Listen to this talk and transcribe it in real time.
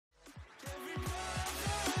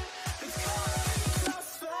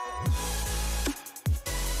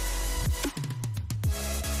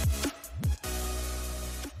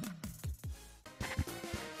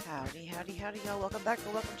Howdy, howdy, y'all. Welcome back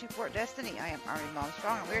or welcome to Fort Destiny. I am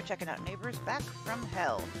ArmyMomStrong, and we're checking out Neighbors Back from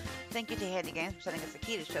Hell. Thank you to Handy Games for sending us a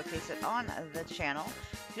key to showcase it on the channel.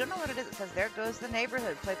 If you don't know what it is, it says, "There goes the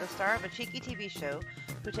neighborhood." Play the star of a cheeky TV show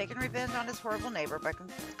who taken revenge on his horrible neighbor by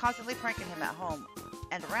constantly pranking him at home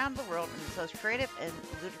and around the world in his most creative and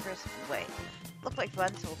ludicrous way. Looked like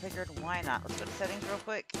fun, so we figured, why not? Let's go to settings real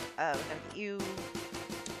quick. We're gonna get you...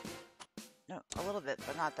 No, a little bit,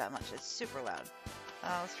 but not that much. It's super loud.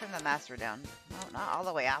 Let's turn the master down. No, not all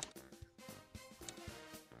the way off.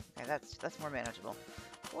 Okay, that's more manageable.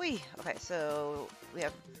 Whee! Okay, so we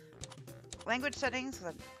have language settings,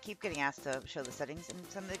 because I keep getting asked to show the settings in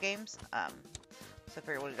some of the games. So I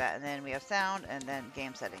figured we'll do that. And then we have sound, and then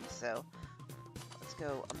game settings. So let's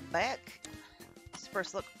go back.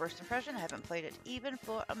 First look, first impression. I haven't played it even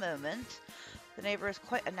for a moment. The neighbor is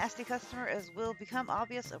quite a nasty customer, as will become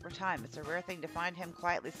obvious over time. It's a rare thing to find him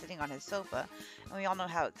quietly sitting on his sofa, and we all know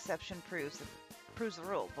how exception proves the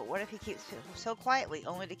rule. But what if he keeps so quietly,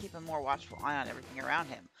 only to keep a more watchful eye on everything around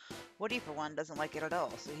him? Woody, for one, doesn't like it at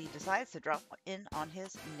all, so he decides to drop in on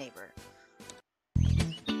his neighbor.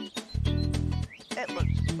 It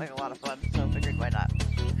looked like a lot of fun, so I figured why not.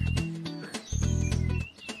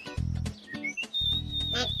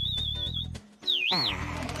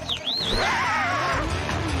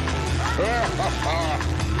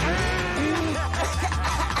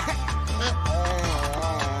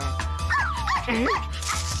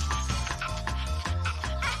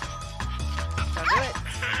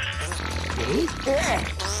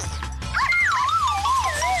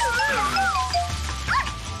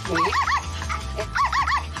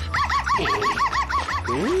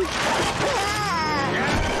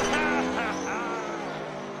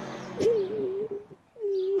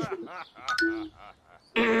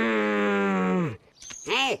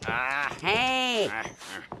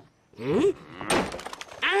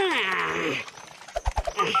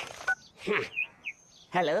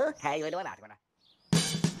 Hello, how you doing?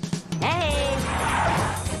 Hey!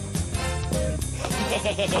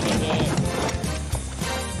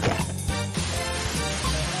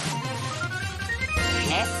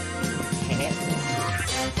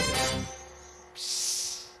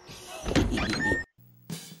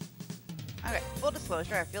 Okay, full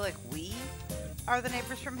disclosure, I feel like we are the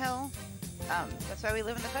neighbors from hell. That's why we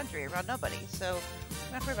live in the country around nobody, so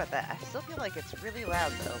I'm not worried about that. I still feel like it's really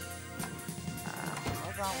loud though.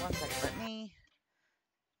 Hold on one second. Let me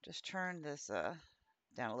just turn this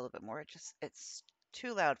down a little bit more. It's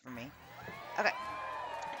too loud for me. Okay.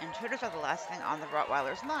 Intruders are the last thing on the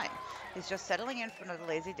Rottweiler's mind. He's just settling in for another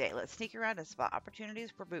lazy day. Let's sneak around and spot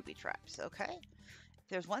opportunities for booby traps, okay? If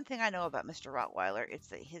there's one thing I know about Mr. Rottweiler, it's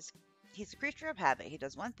that he's a creature of habit. He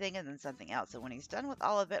does one thing and then something else, and when he's done with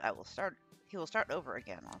all of it, he will start over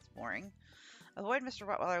again. Well, that's boring. Avoid Mr.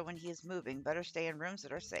 Rottweiler when he is moving. Better stay in rooms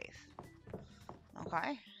that are safe.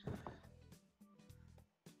 Okay.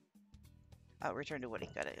 Oh, return to Woody.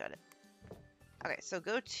 Got it. Okay, so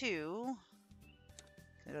go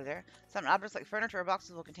there. Some objects like furniture or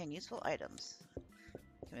boxes will contain useful items.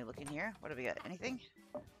 Can we look in here? What do we got? Anything?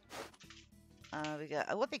 We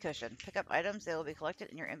got a whoopee cushion. Pick up items. They will be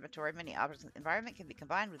collected in your inventory. Many objects in the environment can be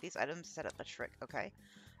combined with these items to set up a trick. Okay.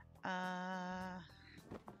 Can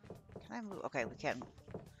I move? Okay, we can.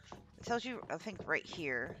 It tells you, I think, right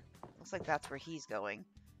here. Looks like that's where he's going.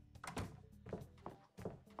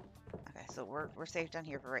 Okay, so we're safe down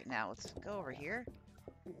here for right now. Let's go over here.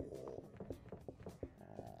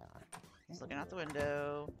 He's looking out the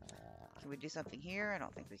window. Can we do something here? I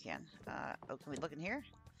don't think we can. Oh, can we look in here?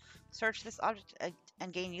 Search this object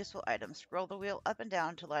and gain useful items. Scroll the wheel up and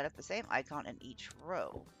down to light up the same icon in each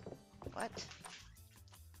row. What?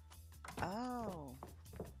 Oh.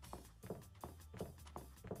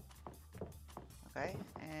 Okay,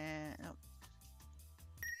 and nope.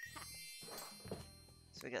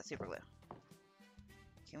 So we got super glue.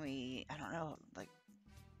 Can we, I don't know, like,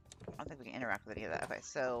 I don't think we can interact with any of that. Okay,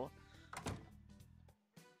 so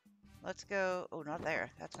let's go, oh, not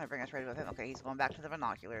there. That's gonna bring us right above him. Okay, he's going back to the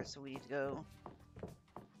binoculars, so we need to go.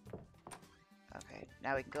 Okay,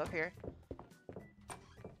 now we can go up here.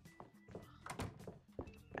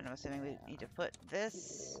 And I'm assuming we need to put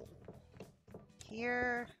this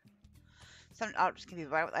here. Some objects can be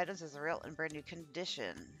provided with items as a real and brand new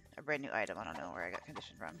condition. A brand new item. I don't know where I got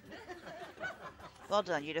condition from. Well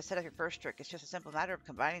done. You just set up your first trick. It's just a simple matter of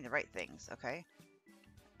combining the right things. Okay.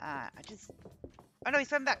 Oh no, he's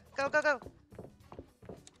coming back. Go, go, go.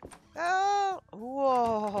 Go.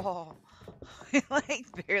 Whoa. I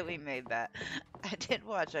like barely made that. I did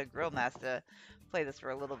watch a Girl Master play this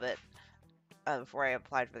for a little bit. before I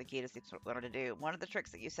applied for the key to see what I wanted to do. One of the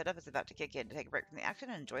tricks that you set up is about to kick in. To take a break from the action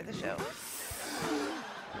and enjoy the show.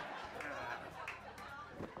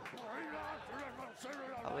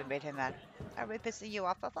 Oh, we made him mad. Are we pissing you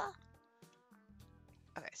off, Papa?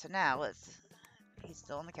 Okay, so now let's... He's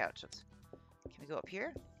still on the couch. Can we go up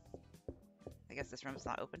here? I guess this room's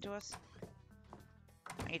not open to us.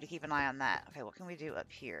 I need to keep an eye on that. Okay, what can we do up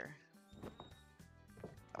here?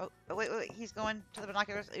 Oh, wait, he's going to the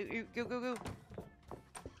binoculars. Go, go, go.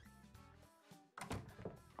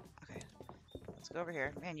 Okay, let's go over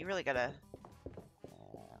here. Man, you really gotta...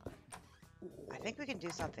 I think we can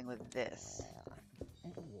do something with this.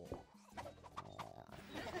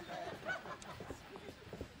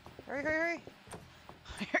 Hurry, hurry, hurry.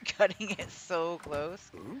 You're cutting it so close.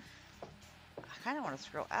 I kind of want to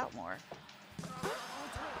scroll out more.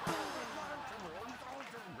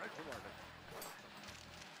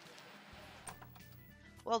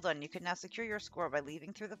 Well done. You can now secure your score by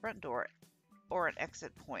leaving through the front door or an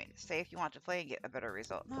exit point. Stay if you want to play and get a better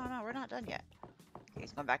result. No, we're not done yet. Okay,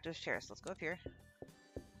 he's going back to his chair, so let's go up here. I'm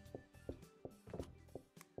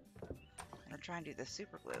going to try and do the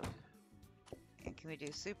super glue. And can we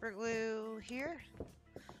do super glue here?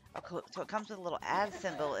 Oh, cool. So it comes with a little add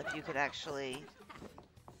symbol if you could actually...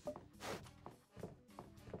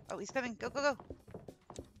 Oh, he's coming. Go, go, go.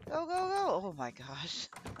 Go, go, go. Oh my gosh.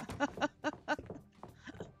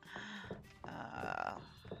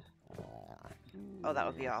 Oh, that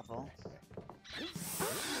would be awful.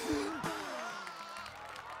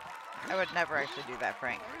 I would never actually do that,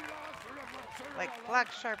 Frank. Like,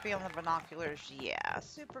 black Sharpie on the binoculars, yeah.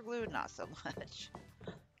 Super glue, not so much.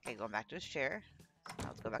 Okay, going back to his chair. Now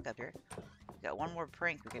let's go back up here. We got one more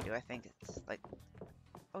prank we can do, I think. It's like...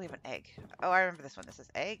 Oh, we have an egg. Oh, I remember this one. This is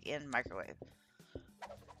egg in microwave.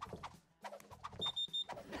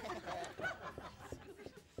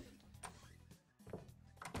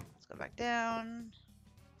 Let's go back down.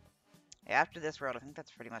 Yeah, after this world, I think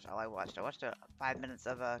that's pretty much all I watched. I watched 5 minutes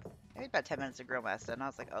of maybe about 10 minutes of Grill Master, and I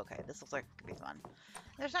was like, okay, this looks like it could be fun.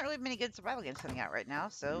 There's not really many good survival games coming out right now,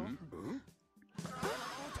 so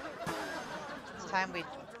it's time we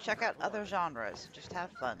check out other genres. Just have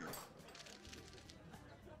fun.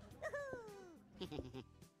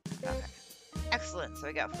 Okay. Excellent. So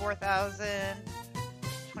we got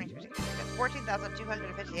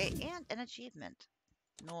 14,258 and an achievement.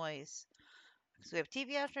 Noise. So we have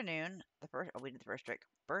TV afternoon. We did the first trick.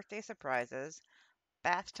 Birthday surprises.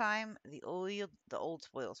 Bath time. The old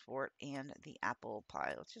spoil sport, and the apple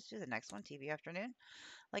pie. Let's just do the next one. TV afternoon.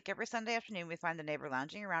 Like every Sunday afternoon, we find the neighbor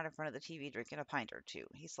lounging around in front of the TV drinking a pint or two.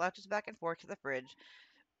 He slouches back and forth to the fridge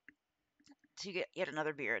to get yet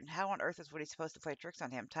another beer. And how on earth is Woody supposed to play tricks on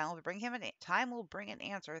him? Time will bring an answer. Time will bring an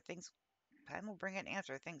answer.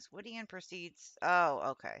 Thinks Woody and proceeds.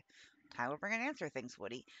 Oh, okay. Time will bring an answer. Thinks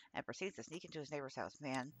Woody and proceeds to sneak into his neighbor's house.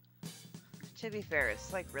 Man, to be fair,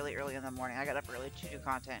 it's like really early in the morning. I got up early to do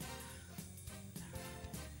content,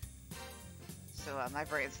 so my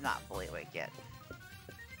brain's not fully awake yet.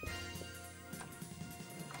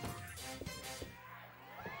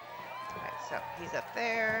 Okay, so he's up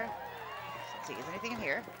there. Let's see, is anything in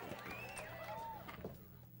here?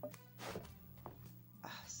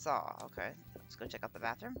 Saw, okay. Let's go check out the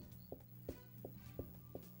bathroom.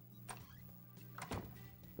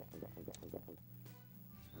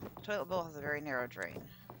 The toilet bowl has a very narrow drain.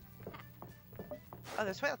 Oh,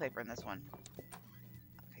 there's toilet paper in this one.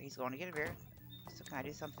 Okay, he's going to get a beer. So can I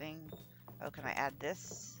do something? Oh, can I add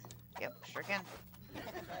this? Yep, sure can.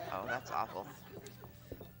 Oh, that's awful.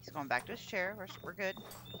 He's going back to his chair. We're good.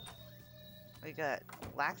 We got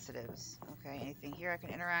laxatives. Okay, anything here I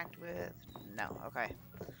can interact with? No, okay.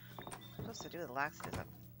 What am I supposed to do with laxatives?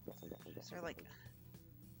 Is there like...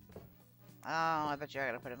 Oh, I bet you I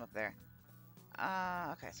gotta put him up there.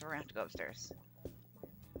 Okay, so we're gonna have to go upstairs.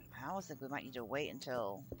 I almost think we might need to wait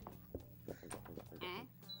until...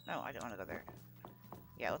 No, I don't want to go there.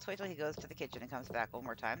 Yeah, let's wait till he goes to the kitchen and comes back one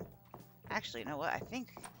more time. Actually, you know what? I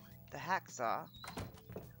think the hacksaw...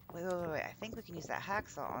 Wait. I think we can use that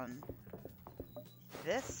hacksaw on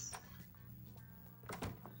this.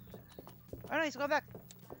 Oh no, he's going back.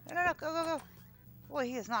 No, go. Boy,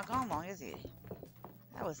 he is not gone long, is he?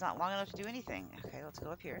 That was not long enough to do anything. Okay, let's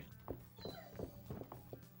go up here.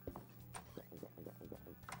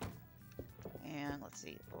 And let's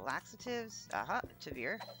see. Laxatives.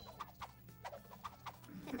 Tavir.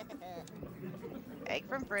 Egg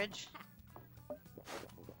from fridge.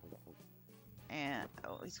 And,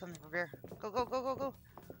 oh, he's coming for beer. Go.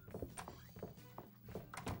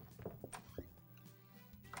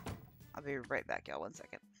 I'll be right back, y'all. 1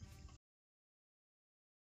 second.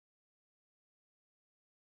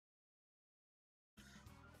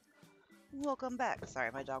 Welcome back. Sorry,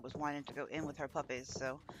 my dog was wanting to go in with her puppies,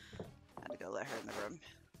 so I had to go let her in the room.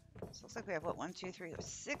 So looks like we have, what, 1, 2, 3,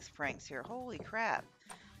 6 pranks here. Holy crap.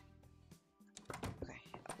 Okay,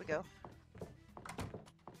 up we go.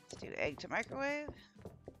 Let's do egg to microwave.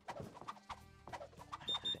 I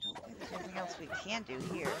don't think there's anything else we can do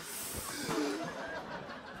here.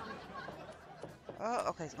 Oh,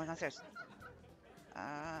 okay, he's going downstairs.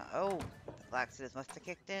 Oh, the laxatives must have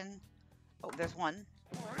kicked in. Oh, there's one.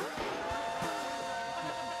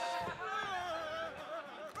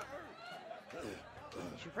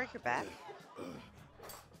 Did you break your back?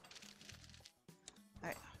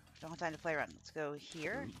 Alright, don't have time to play around. Let's go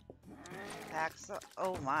here.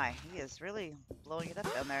 Oh my, he is really blowing it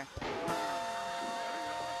up down there.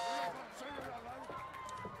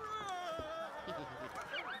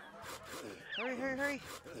 Hurry, hurry, hurry.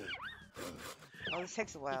 Oh, this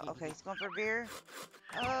takes a while. Okay, he's going for a beer.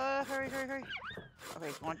 Hurry, hurry, hurry. Okay,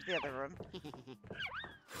 he's going to the other room.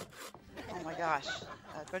 Oh my gosh.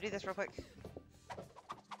 Go do this real quick.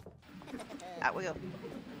 Out we go.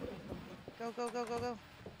 Go, go, go, go, go.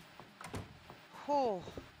 Oh.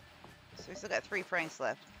 So we still got 3 pranks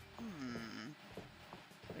left. Can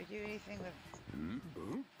we do anything with...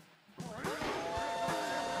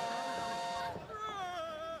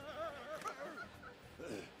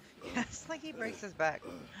 It's like he breaks his back.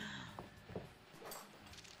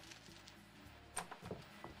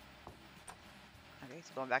 Okay,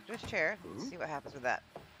 he's going back to his chair. Let's see what happens with that.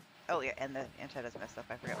 Oh yeah, and the antenna's messed up.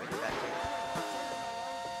 I forgot we did that too.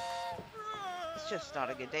 It's just not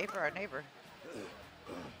a good day for our neighbor.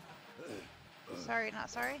 Sorry, not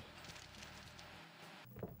sorry.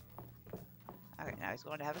 Okay, now he's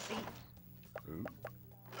going to have a seat.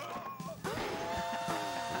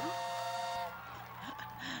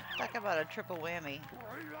 Talk about a triple whammy.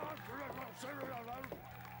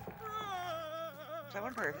 So I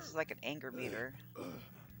wonder if this is like an anger meter.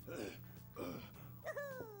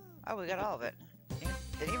 Oh, we got all of it.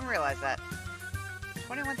 Didn't even realize that.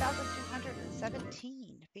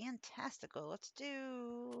 21,217. Fantastical. Let's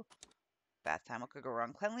do bath time. What could go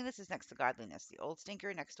wrong? Cleanliness is next to godliness. The old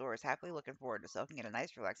stinker next door is happily looking forward to soaking in a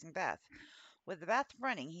nice, relaxing bath. With the bath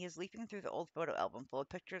running, he is leafing through the old photo album full of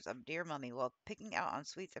pictures of dear mummy while picking out on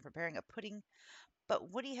sweets and preparing a pudding.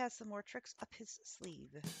 But Woody has some more tricks up his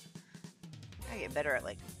sleeve. I get better at,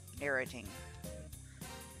 like, narrating.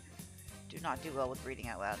 Do not do well with reading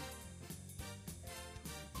out loud.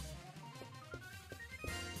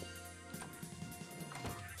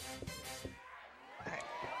 Alright.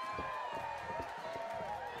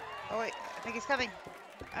 Oh wait, I think he's coming.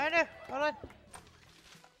 Oh no, hold on.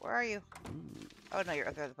 Where are you? Oh no, you're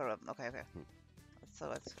up there at the photo. Okay, okay. So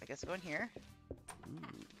let's, I guess, go in here.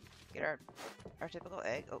 Get our typical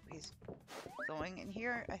egg. Oh, he's going in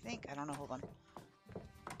here, I think. I don't know, hold on.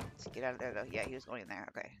 Let's get out of there though. Yeah, he was going in there.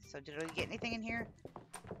 Okay, so did we get anything in here?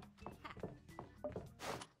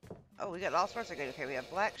 Oh, we got all sorts of good. Okay, we have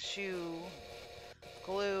black shoe,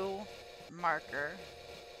 glue, marker.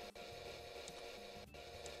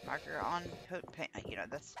 Marker on paint. You know,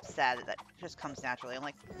 that's sad that just comes naturally. I'm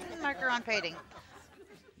like, marker on painting.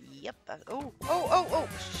 Yep. Oh, oh, oh, oh!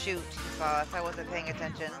 Shoot, he saw us. I wasn't paying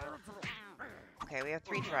attention. Okay, we have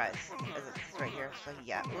 3 tries. It's right here. So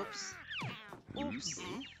yeah. Oops. Oops.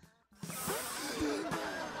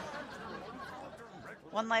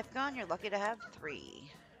 1 life gone. You're lucky to have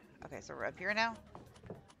 3. Okay, so we're up here now.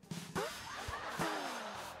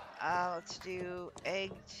 Let's do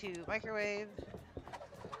egg to microwave.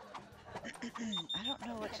 I don't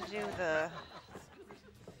know what to do with the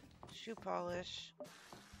shoe polish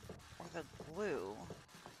or the glue.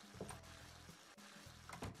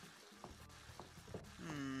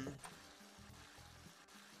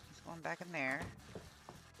 He's going back in there.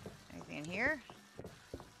 Anything in here?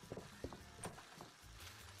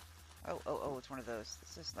 Oh, oh, oh, it's one of those.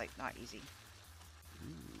 This is, like, not easy.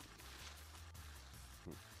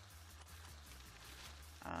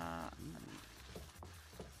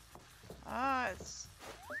 It's...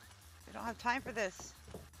 We don't have time for this.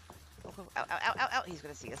 Oh, oh, ow, ow, ow, ow, ow. He's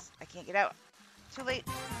gonna see us. I can't get out. Too late.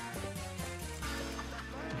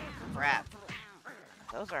 Crap.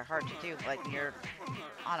 Those are hard to do, like, when you're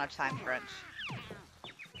on a time crunch.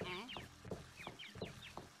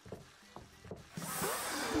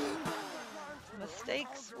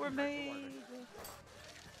 Mistakes were made.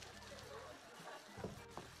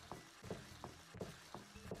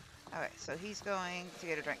 Alright, so he's going to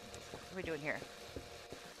get a drink. What are we doing here?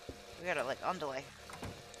 We gotta, like, on delay.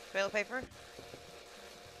 Toilet paper?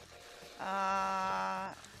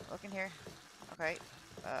 Look in here. Okay.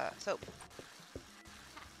 Soap.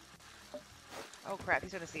 Oh crap,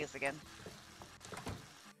 he's gonna see us again.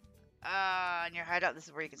 In your hideout, this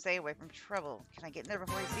is where you can stay away from trouble. Can I get in there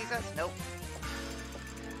before he sees us? Nope.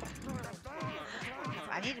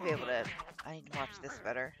 I need to be able to... I need to watch this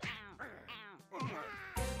better.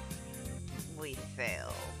 We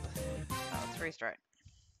failed. Oh, let's restart.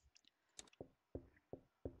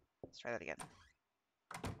 Let's try that again.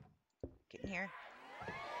 Get in here.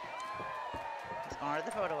 Let's go on to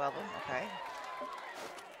the photo album. Okay.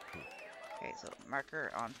 Okay, so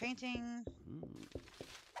marker on painting.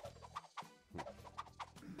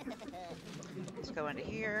 Let's go into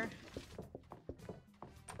here.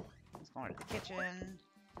 Let's go into the kitchen.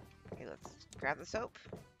 Okay, let's grab the soap.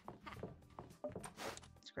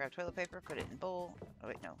 Let's grab toilet paper, put it in bowl. Oh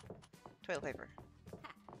wait, no. Toilet paper.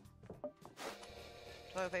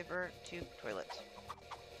 Toilet paper, tube, toilet.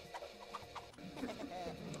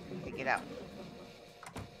 Okay, get out.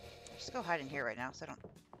 Just go hide in here right now so I don't...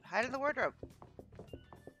 Hide in the wardrobe!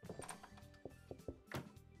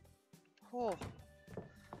 Oh.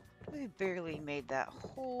 We barely made that.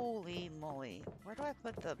 Holy moly. Where do I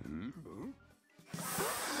put the...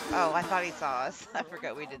 Oh, I thought he saw us. I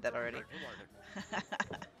forgot we did that already.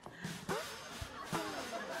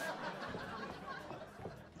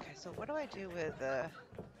 Okay, so what do I do with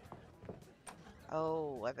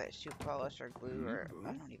Oh, I bet shoe polish or glue or...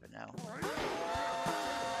 I don't even know.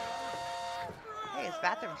 Hey, his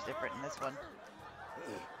bathroom's different in this one.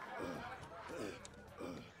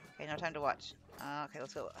 Okay, no time to watch. Okay,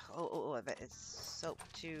 let's go. Oh, I bet it's soap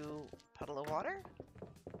to puddle of water.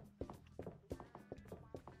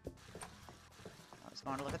 I was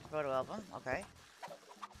going to look at the photo album. Okay.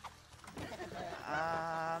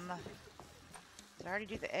 Did I already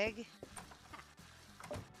do the egg?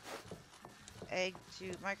 Egg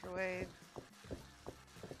to microwave.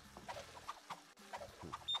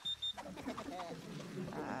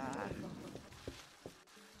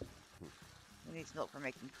 Who needs milk for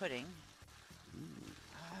making pudding?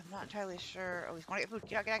 I'm not entirely sure. Oh, he's going to get food.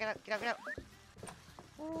 Get out, get out, get out, get out, get out.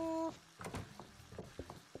 Ooh.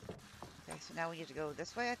 Okay, so now we need to go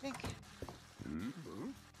this way, I think.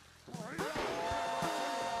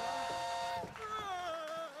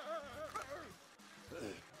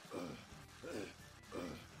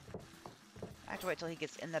 I have to wait till he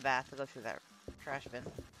gets in the bath to go through that trash bin.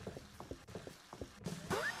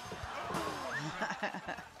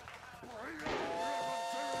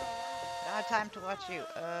 Don't have time to watch you.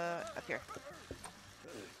 Up here.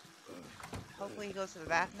 Hopefully he goes to the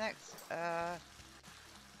bath next.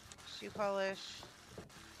 Shoe polish.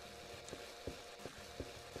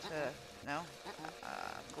 No.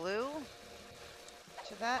 Glue.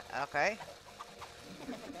 To that. Okay.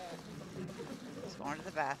 Let's go into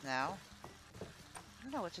the bath now. I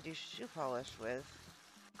don't know what to do shoe polish with.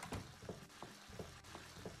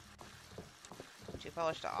 Shoe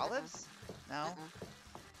polish to olives? No.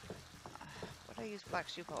 What do I use black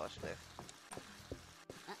shoe polish with?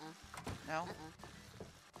 No?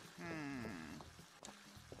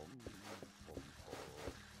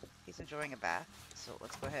 He's enjoying a bath, so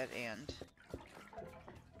let's go ahead and...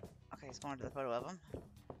 Okay, he's going to the photo of him.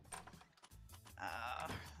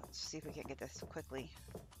 Let's see if we can get this quickly.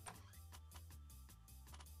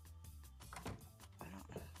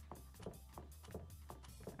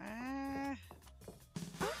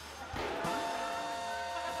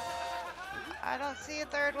 I don't see a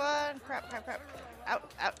third one. Crap, crap, crap.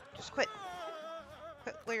 Out, out. Just quit.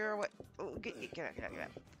 Quit where you're what? Oh, get out, get out, get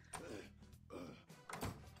out.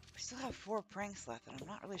 We still have 4 pranks left, and I'm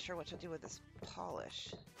not really sure what to do with this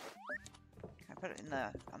polish. Can I put it in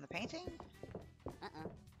the on the painting?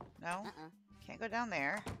 No? Can't go down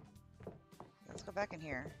there. Let's go back in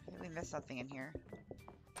here. I think we missed something in here.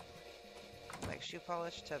 Like shoe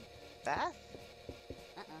polish to bath?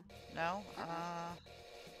 No? I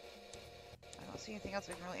don't see anything else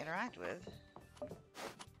we can really interact with.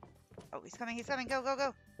 Oh, he's coming, go, go,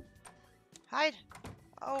 go! Hide!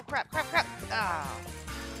 Oh, crap, crap, crap! Oh.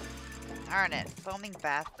 Darn it. Foaming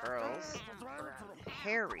bath pearls.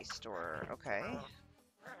 Hair restorer, okay.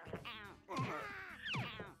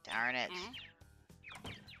 Darn it.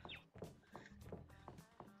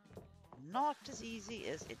 Not as easy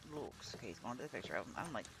as it looks. Okay, he's going to the picture.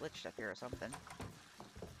 I'm like glitched up here or something.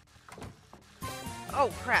 Oh,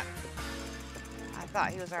 crap! I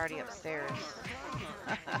thought he was already upstairs.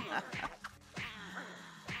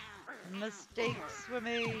 Mistakes were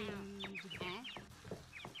made.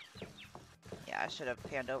 Yeah, I should have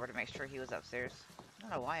panned over to make sure he was upstairs. I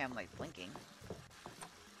don't know why I'm like blinking.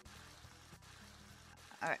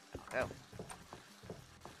 Alright, go.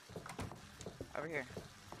 Over here.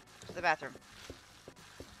 To the bathroom.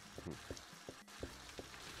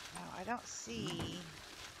 No, I don't see...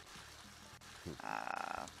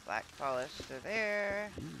 Black polish to there.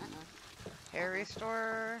 Hair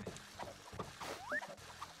restorer.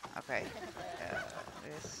 Okay.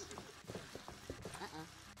 This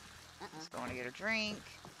is going to get a drink.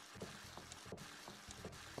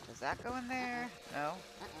 Does that go in there? No.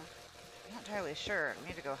 I'm not entirely sure. We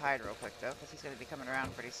need to go hide real quick, though, because he's going to be coming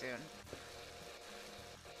around pretty soon.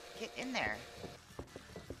 Get in there.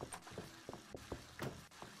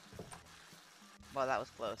 Well, that was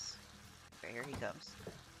close. Okay, here he comes.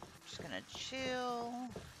 Just going to chill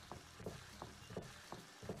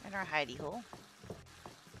in our hidey hole.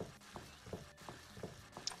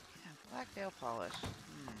 Yeah, black nail polish.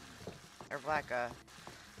 Or black,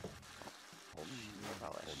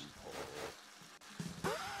 polish.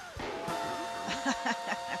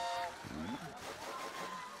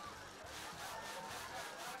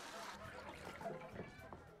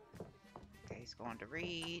 Okay, he's going to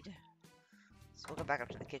read. So we'll go back up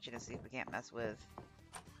to the kitchen and see if we can't mess with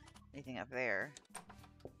anything up there.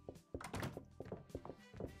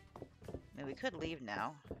 I mean, we could leave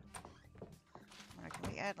now. Or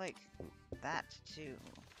can we add, like, that to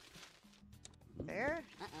there?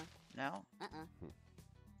 No?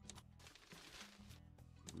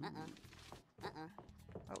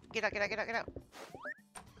 Oh, get out, get out, get out, get out!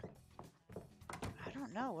 I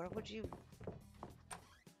don't know, where would you... I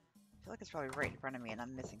feel like it's probably right in front of me and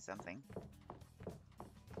I'm missing something.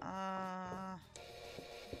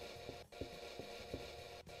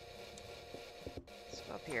 Let's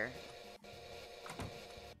go up here.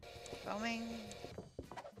 Foaming.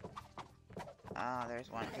 There's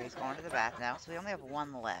one. Okay, he's going to the bath now, so we only have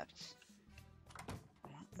one left. I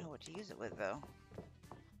don't know what to use it with, though.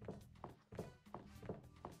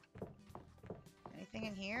 Anything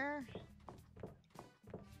in here?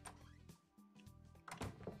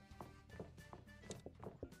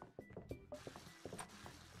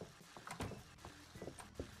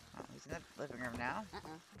 Oh, he's in the living room now.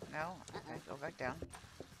 No? Okay, go back down.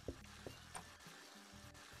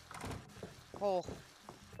 Oh.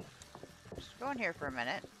 Just go in here for a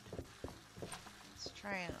minute. Let's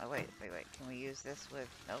try and... Oh, wait. Can we use this with...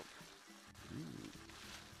 Nope.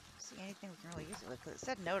 See anything we can really use it with? Because it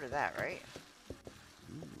said no to that, right?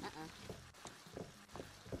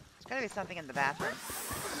 There's gotta be something in the bathroom.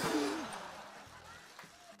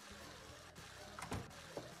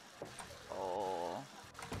 Oh.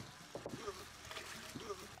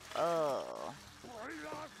 Oh.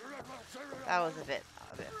 That was a bit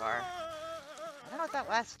far. I don't know what that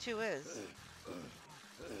last two is.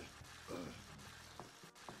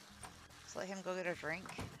 Let's let him go get a drink,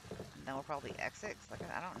 and then we'll probably exit. Like,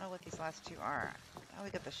 I don't know what these last two are. I know we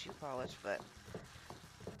got the shoe polish, but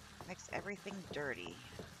it makes everything dirty.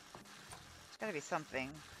 There's gotta be something.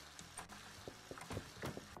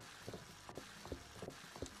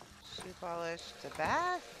 Shoe polish to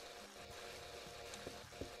bath?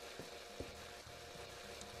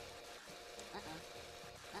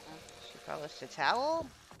 Shoe polish to towel?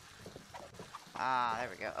 Ah, there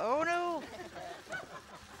we go. Oh no!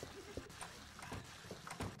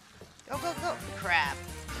 Go, go, go! Crap.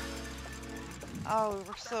 Oh, we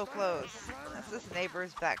were so close. This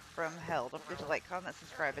neighbor's back from hell. Don't forget to like, comment,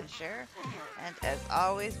 subscribe, and share. And as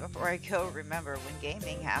always, before I go, remember, when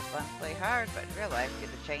gaming, have fun, play hard, but in real life,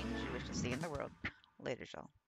 get the change you wish to see in the world. Later, y'all.